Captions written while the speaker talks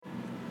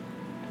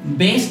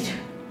best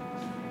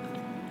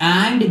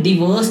and the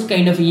worst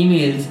kind of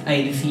emails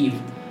I receive.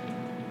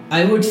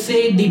 I would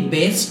say the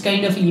best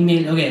kind of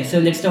email. Okay, so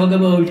let's talk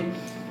about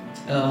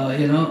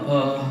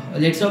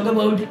let's talk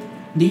about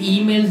the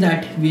emails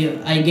that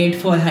I get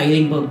for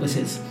hiring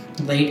purposes,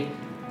 right?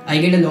 I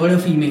get a lot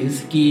of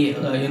emails ki,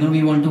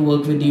 we want to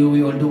work with you,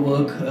 we want to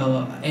work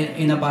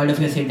in a part of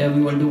your setup,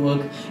 we want to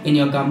work in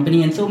your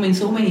company, and so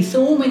many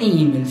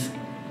emails,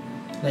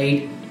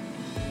 right?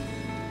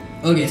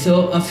 Okay,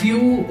 so a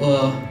few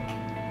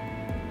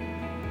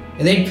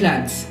red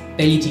flags.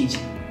 पहली चीज,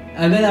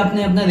 अगर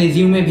आपने अपना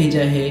resume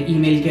भेजा है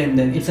email के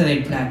अंदर, it's a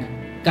red flag,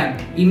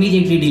 cut,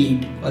 immediately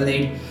delete.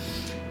 Alright.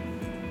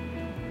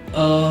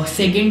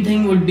 Second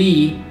thing would be,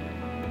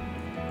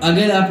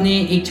 अगर आपने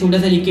एक छोटा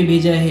सा लिख के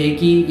भेजा है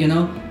कि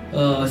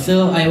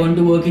sir I want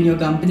to work in your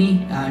company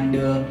and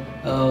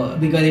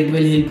because it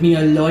will help me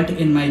a lot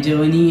in my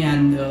journey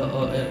and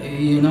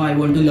I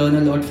want to learn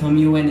a lot from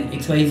you and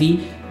XYZ.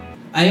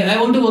 I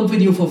want to work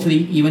with you for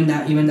free, even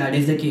that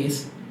is the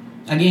case.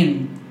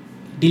 Again,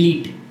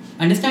 delete.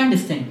 Understand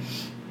this thing.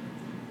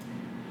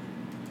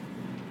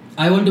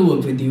 I want to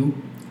work with you.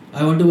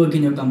 I want to work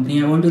in your company.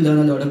 I want to learn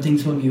a lot of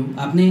things from you.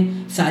 आपने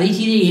सारी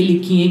चीज़ें ये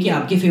लिखी हैं कि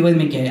आपके favour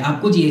में क्या है,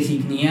 आपको चीज़ें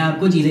सीखनी है,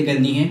 आपको चीज़ें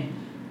करनी है.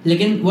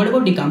 लेकिन what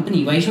about the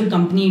company? Why should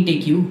company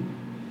take you?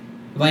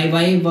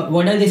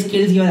 What are the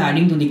skills you are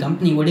adding to the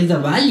company? What is the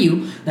value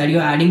that you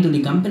are adding to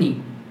the company?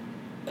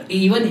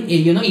 Even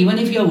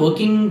if you are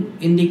working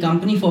in the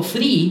company for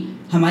free,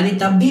 हमारे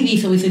तब भी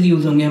resources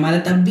use होंगे, हमारा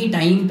तब भी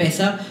time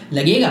पैसा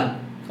लगेगा,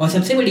 और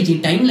सबसे बड़ी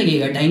चीज़ टाइम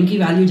लगेगा, टाइम की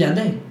वैल्यू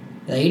ज़्यादा है,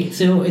 right?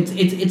 So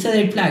it's a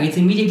red flag. It's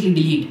immediately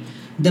delete.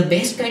 The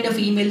best kind of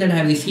email that I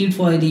have received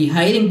for the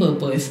hiring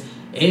purpose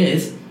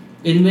is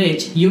in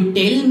which you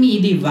tell me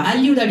the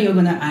value that you're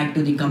going to add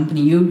to the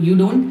company.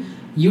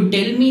 You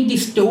tell me the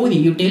story,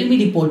 you tell me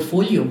the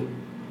portfolio.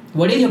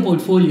 What is your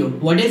portfolio?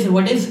 What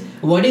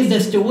is the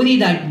story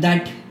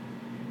that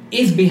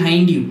is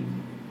behind you?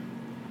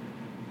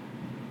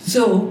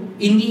 So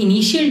in the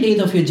initial days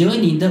of your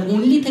journey, the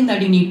only thing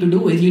that you need to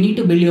do is you need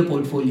to build your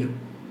portfolio.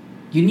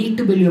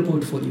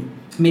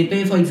 मेरे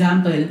पे for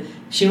example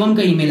Shivam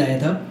का email आया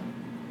था.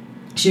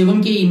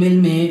 शिवम के email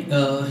में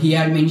he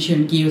had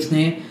mention कि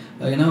उसने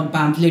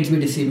pamphlets भी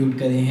डिस्ट्रीब्यूट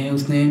करे हैं,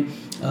 उसने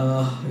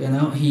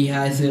ही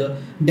हैज़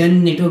डन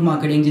नेटवर्क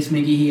मार्केटिंग,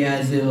 जिसमें कि ही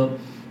has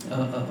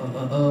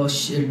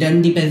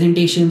done the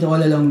presentations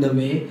all along the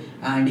way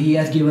and he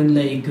has given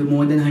like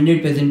more than 100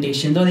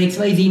 presentations और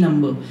XYZ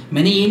number.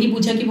 मैंने ये नहीं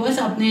पूछा कि बस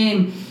आपने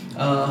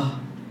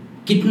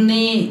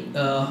कितने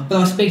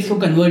prospects को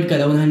convert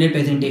करा उन 100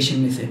 presentation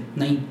में से,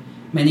 नहीं.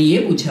 मैंने ये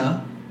पूछा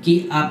कि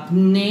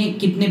आपने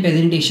कितने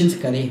presentations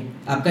करे,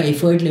 आपका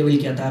effort level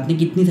क्या था, आपने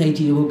कितनी सारी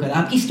चीज़ों को करा,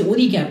 आपकी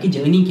story क्या, आपकी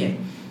journey क्या है.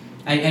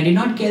 I did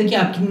not care कि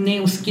आपने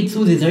उसके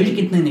थ्रू रिजल्ट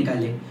कितने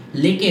निकाले,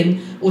 लेकिन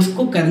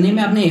उसको करने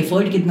में आपने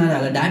एफर्ट कितना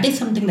डाला. That is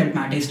something that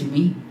matters to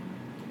me.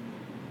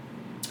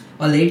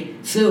 Alright.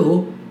 So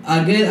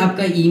अगर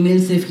आपका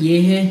ईमेल सिर्फ ये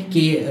है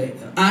कि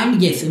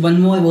and yes, one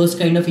more worst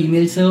kind of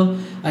email, sir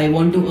I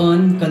want to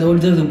earn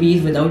crores of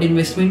rupees without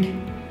investment.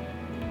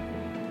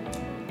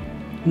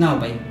 Now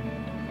भाई,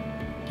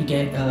 ठीक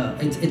है,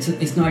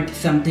 it's not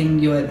something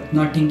you are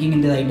not thinking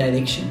in the right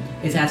direction.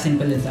 It's as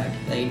simple as that,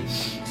 right?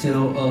 So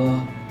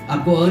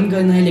आपको earn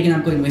करना है लेकिन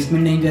आपको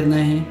investment नहीं करना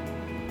है.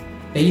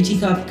 पहली चीज़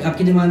तो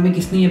आपके दिमाग में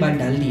किसने ये बात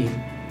डाल दी है,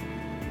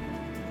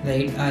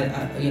 right?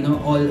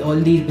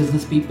 All these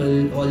business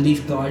people, all these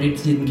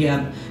products जिनके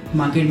आप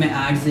मार्केट में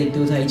एड्स देखते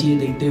हो, सारी चीज़ें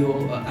देखते हो,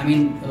 I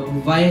mean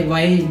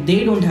why they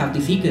don't have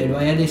the secret,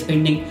 Y are they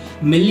spending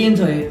millions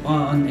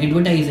on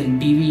advertising,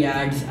 TV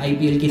ads,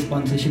 IPL की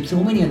sponsorship,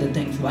 so many other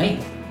things, Y,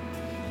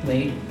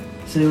 right?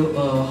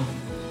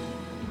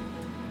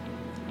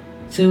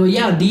 So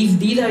yeah,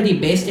 these are the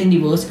best and the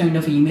worst kind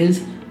of emails.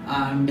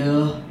 And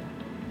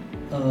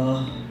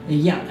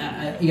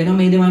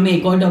मेरे दिमाग में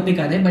एक और topic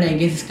आ रहा है, but I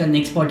guess इसका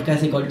next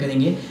podcast record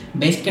करेंगे.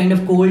 Best kind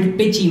of cold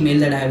pitch email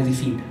that I have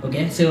received.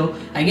 Okay, so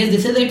I guess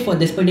this is it for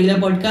this particular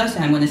podcast.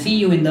 I am gonna see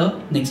you in the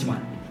next one.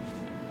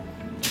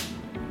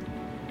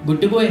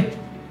 Good to go है.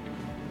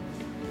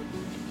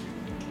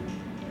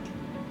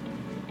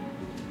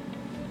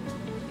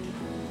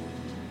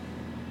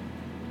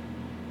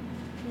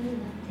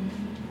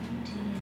 Nothing.